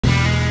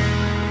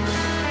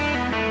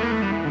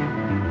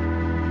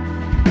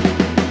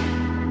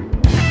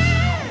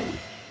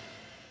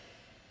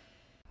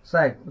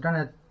So we're going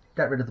to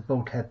get rid of the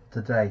bulkhead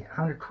today.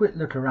 Having a quick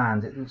look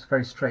around, it looks a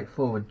very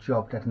straightforward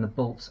job getting the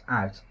bolts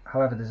out.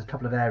 However, there's a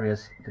couple of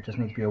areas that just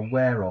need to be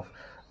aware of.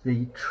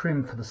 The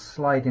trim for the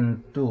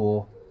sliding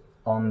door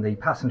on the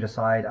passenger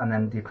side and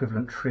then the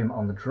equivalent trim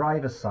on the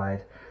driver's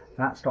side,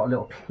 that's got a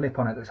little clip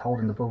on it that's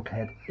holding the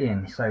bulkhead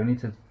in, so we need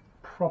to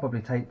probably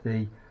take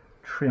the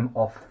trim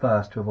off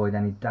first to avoid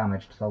any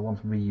damage, so I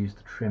want to reuse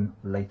the trim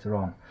later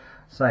on.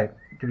 So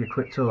give you a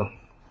quick tour.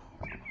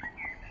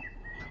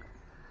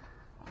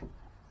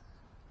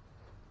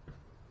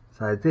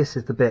 So this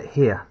is the bit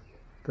here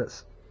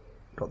that's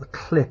got the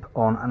clip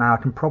on, and now I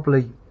can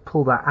probably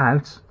pull that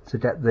out to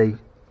get the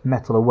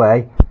metal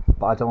away,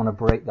 but I don't want to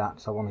break that,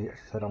 so I want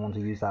to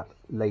use that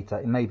later.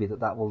 It may be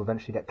that that will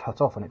eventually get cut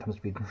off when it comes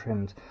to being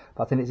trimmed,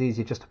 but I think it's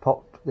easier just to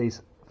pop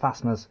these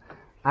fasteners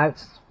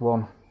out.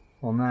 One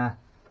there,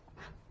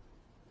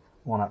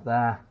 one up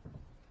there,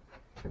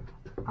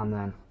 and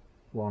then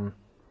one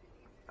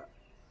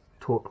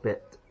torque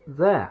bit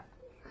there.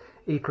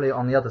 Equally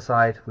on the other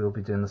side we will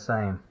be doing the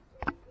same.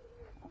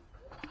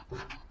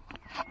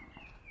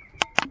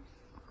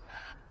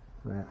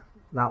 There,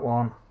 that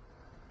one,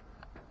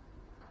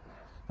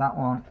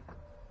 and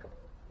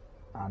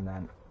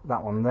then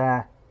that one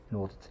there, in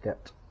order to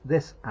get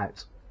this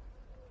out.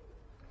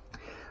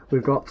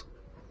 We've got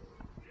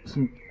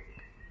some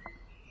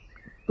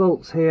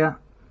bolts here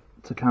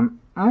to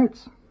come out,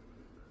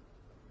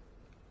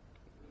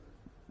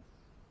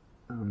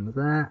 and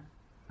there,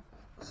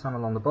 some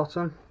along the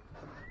bottom,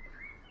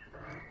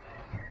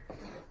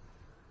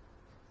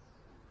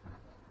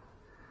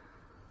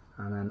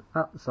 and then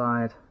up the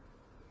side.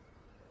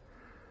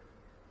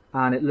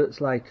 And it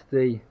looks like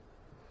the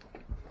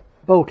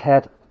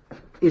bulkhead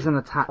isn't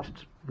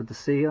attached with the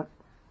seal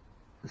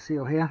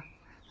here,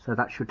 so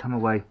that should come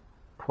away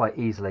quite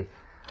easily,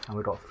 and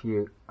we've got a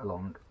few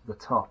along the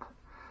top.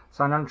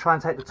 So I'm going to try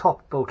and take the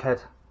top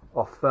bulkhead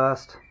off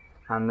first,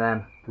 and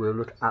then we'll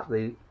look at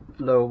the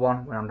lower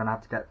one where I'm going to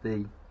have to get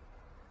the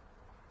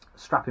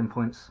strapping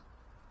points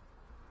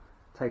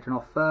taken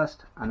off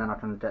first, and then I'm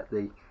going to get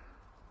the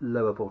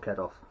lower bulkhead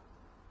off.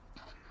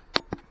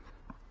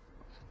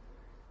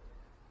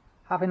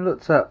 Having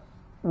looked at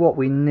what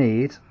we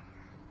need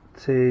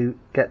to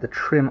get the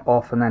trim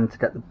off and then to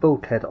get the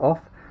bulkhead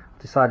off,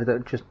 I've decided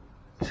that just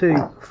 2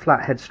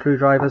 flathead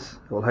screwdrivers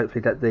will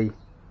hopefully get the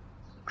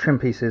trim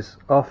pieces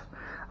off,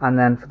 and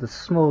then for the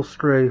small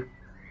screw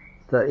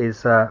that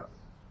is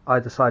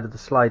either side of the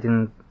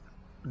sliding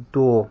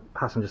door,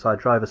 passenger side,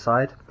 driver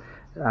side,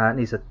 it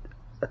needs a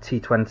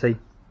T20,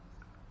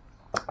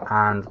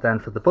 and then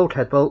for the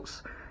bulkhead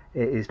bolts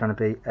it is going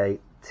to be a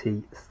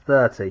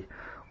T30.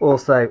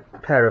 Also a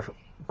pair of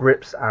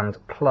grips and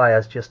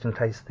pliers, just in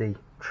case the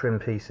trim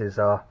fittings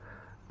are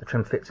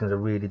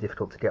really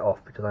difficult to get off,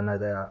 because I know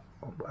they are,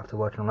 after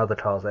working on other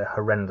cars, they're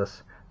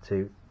horrendous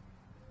to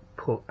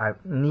pull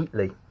out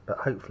neatly, but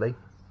hopefully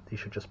these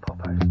should just pop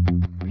out.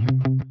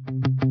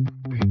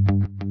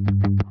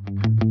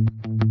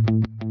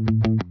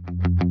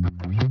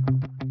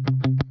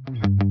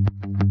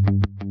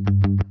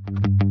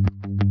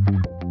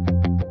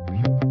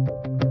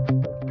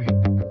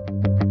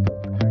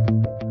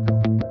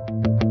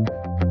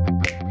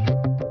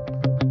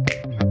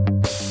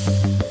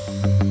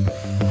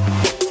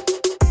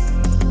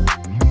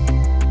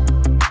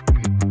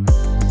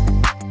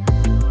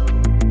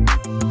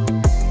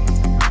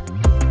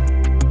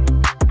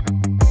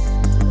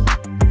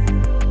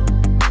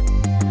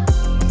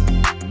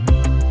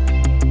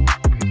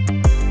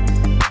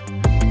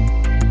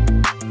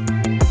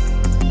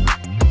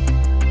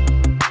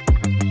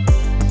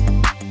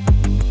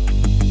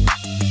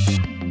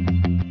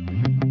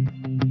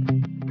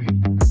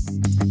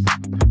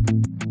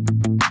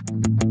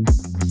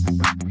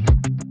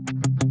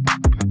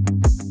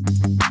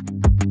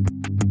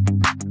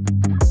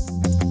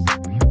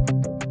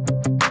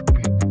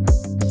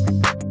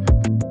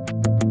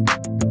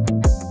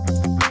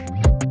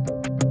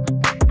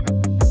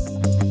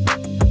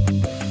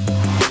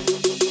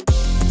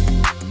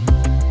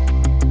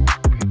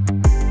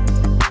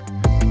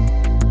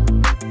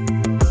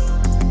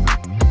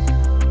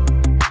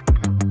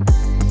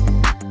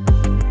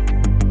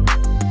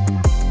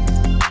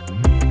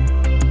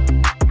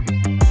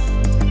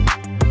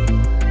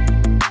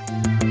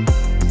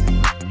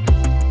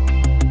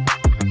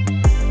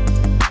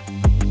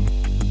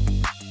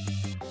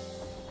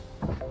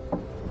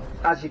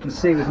 As you can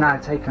see, we've now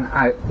taken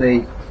out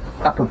the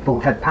upper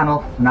bulkhead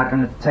panel. I'm now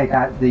going to take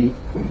out the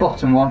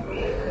bottom one.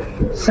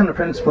 Similar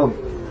principle,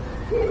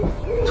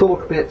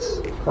 torque bits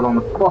along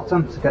the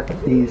bottom to get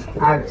these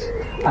out,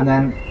 and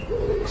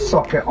then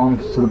socket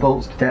onto the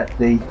bolts to get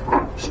the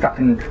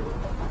strapping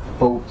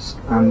bolts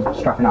and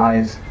strapping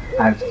eyes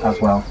out as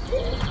well.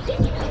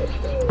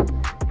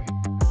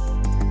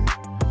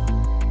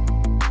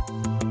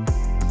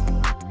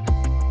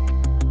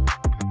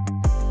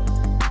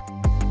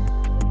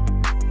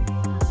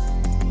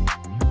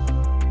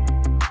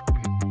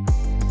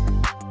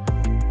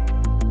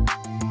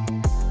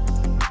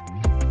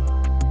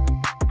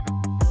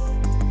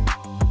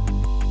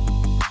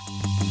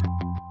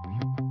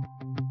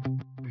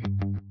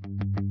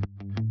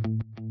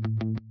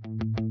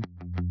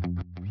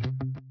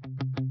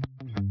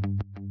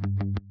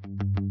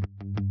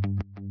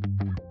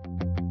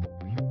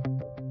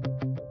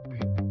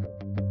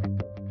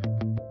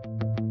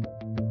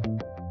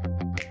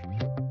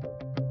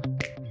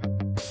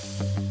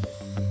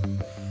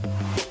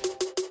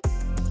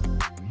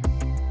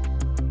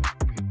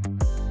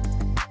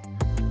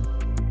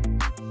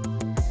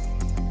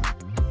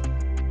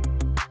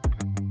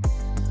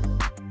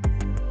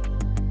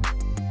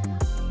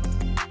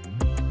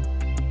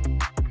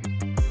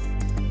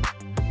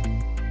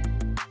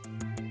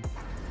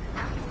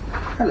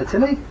 Hello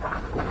Tilly.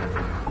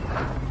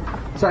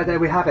 So there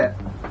we have it.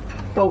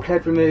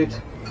 Bulkhead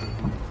removed.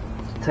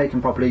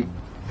 Taken probably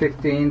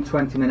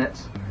 15-20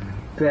 minutes.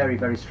 Very,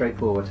 very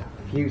straightforward.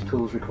 Few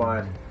tools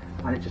required,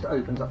 and it just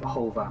opens up the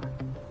whole van.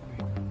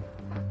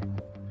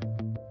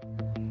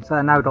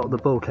 So now we've got the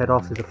bulkhead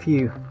off. There's a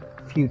few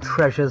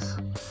treasures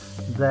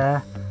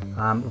there.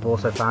 We've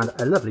also found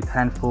a lovely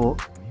pen for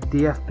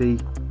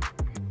DFB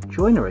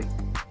joinery.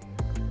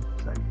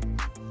 So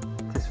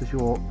this was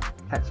your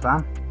X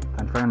van.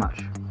 Thank you very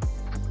much.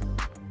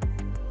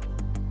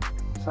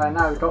 So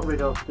now we've got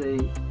rid of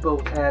the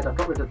bulkhead. I've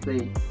got rid of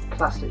the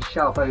plastic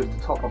shelf over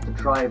the top of the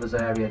driver's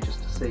area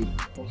just to see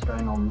what's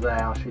going on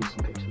there. I'll show you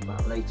some pictures of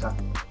that later.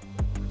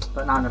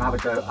 But now I'm going to have a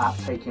go at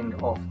taking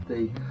off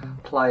the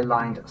ply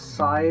lined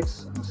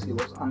sides and see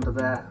what's under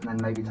there, and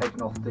then maybe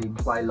taking off the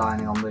ply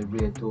lining on the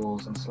rear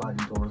doors and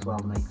sliding door as well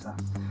later.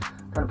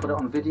 I'm going to put it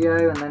on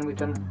video and then we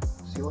can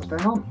see what's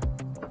going on.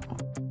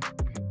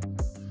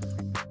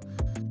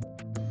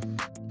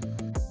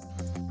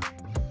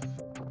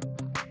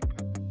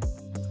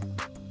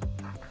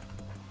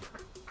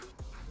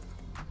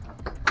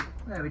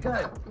 There we go,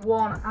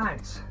 one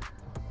out.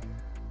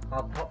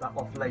 I'll pop that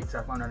off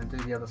later. I'm going to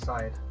do the other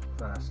side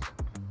first.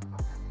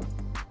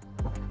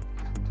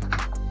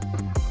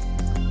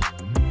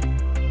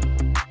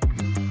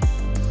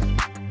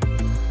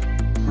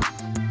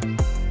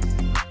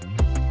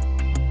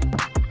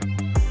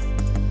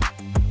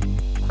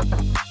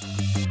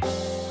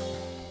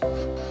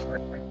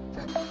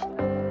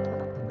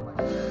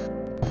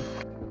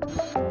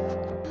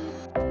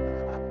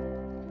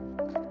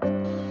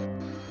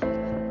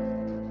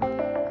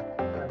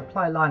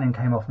 Ply lining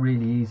came off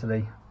really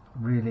easily,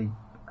 really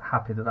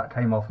happy that that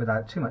came off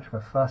without too much of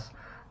a fuss.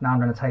 Now I'm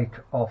going to take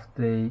off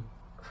the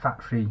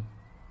factory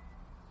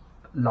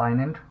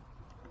lining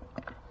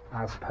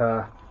as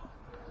per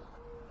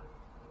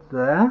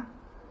there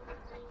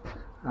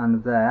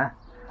and there.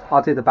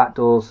 I'll do the back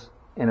doors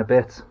in a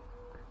bit,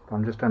 but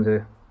I'm just going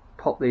to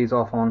pop these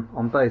off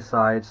on both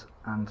sides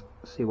and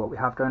see what we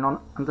have going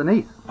on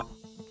underneath.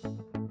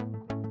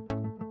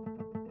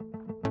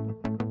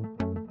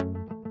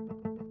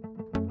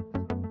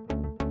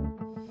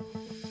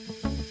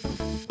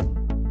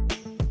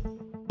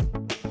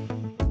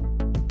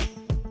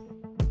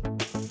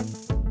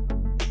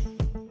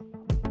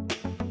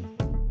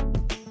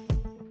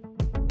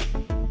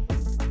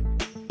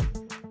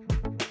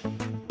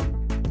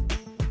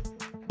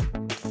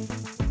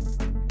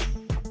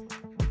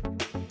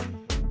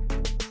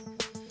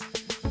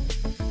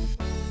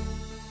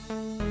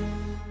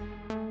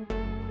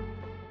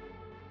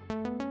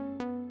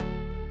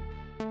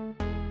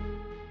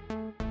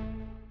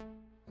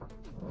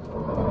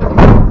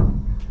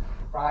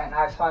 Right,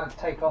 now it's time to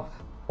take off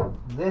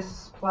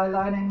this ply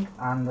lining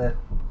and the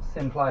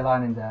thin ply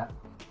lining there.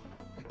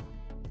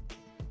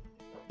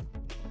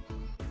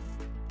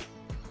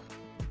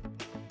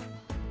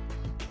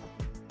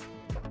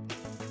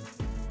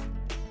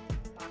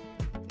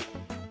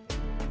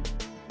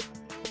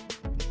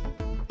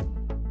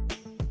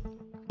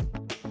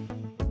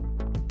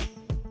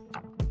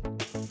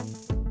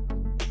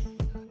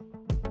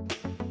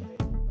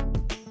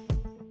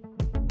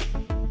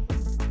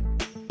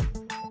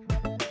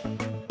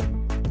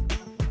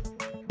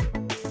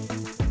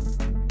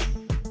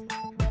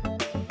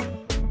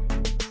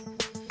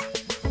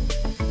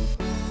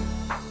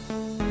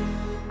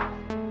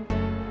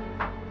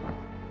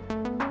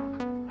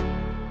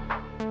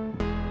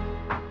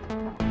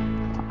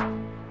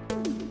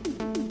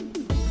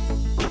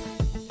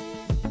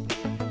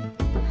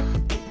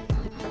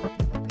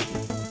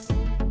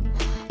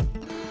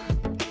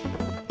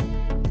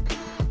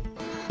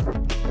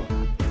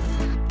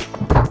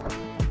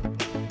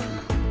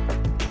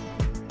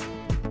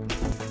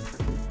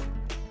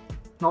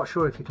 Not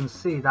sure if you can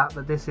see that,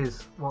 but this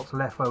is what's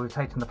left where we've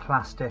taken the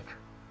plastic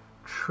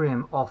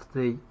trim off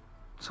the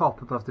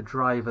top above the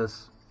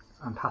driver's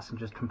and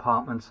passengers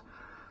compartments.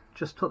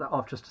 Just took that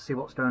off just to see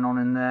what's going on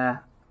in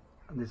there.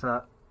 And there's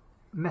a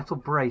metal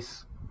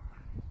brace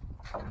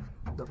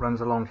that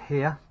runs along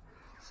here,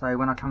 so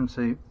when I come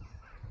to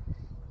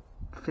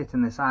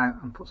fitting this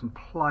out and put some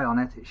ply on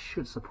it, it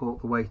should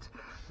support the weight.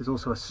 There's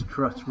also a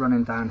strut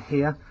running down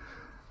here,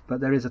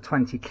 but there is a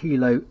 20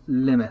 kilo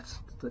limit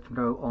that can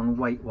go on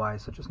weight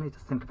wise, so just need to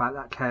think about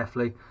that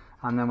carefully.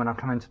 And then when I'm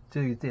coming to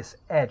do this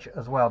edge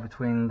as well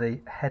between the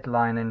head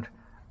lining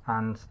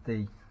and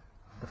the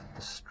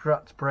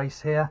strut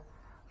brace here,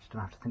 I'm just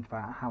going to have to think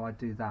about how I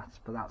do that,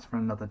 but that's for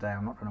another day.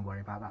 I'm not going to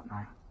worry about that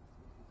now.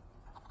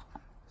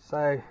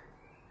 So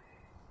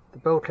the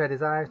bulkhead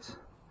is out,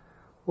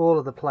 all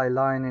of the ply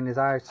lining is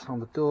out on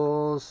the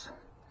doors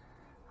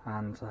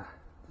and the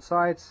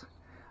sides.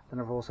 Then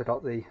I've also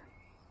got the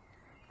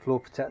floor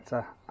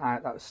protector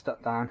out that was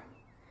stuck down.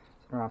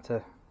 I'm going to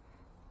have to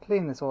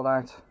clean this all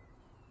out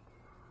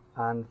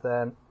and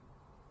then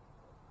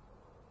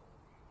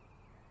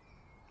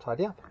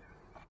tidy up.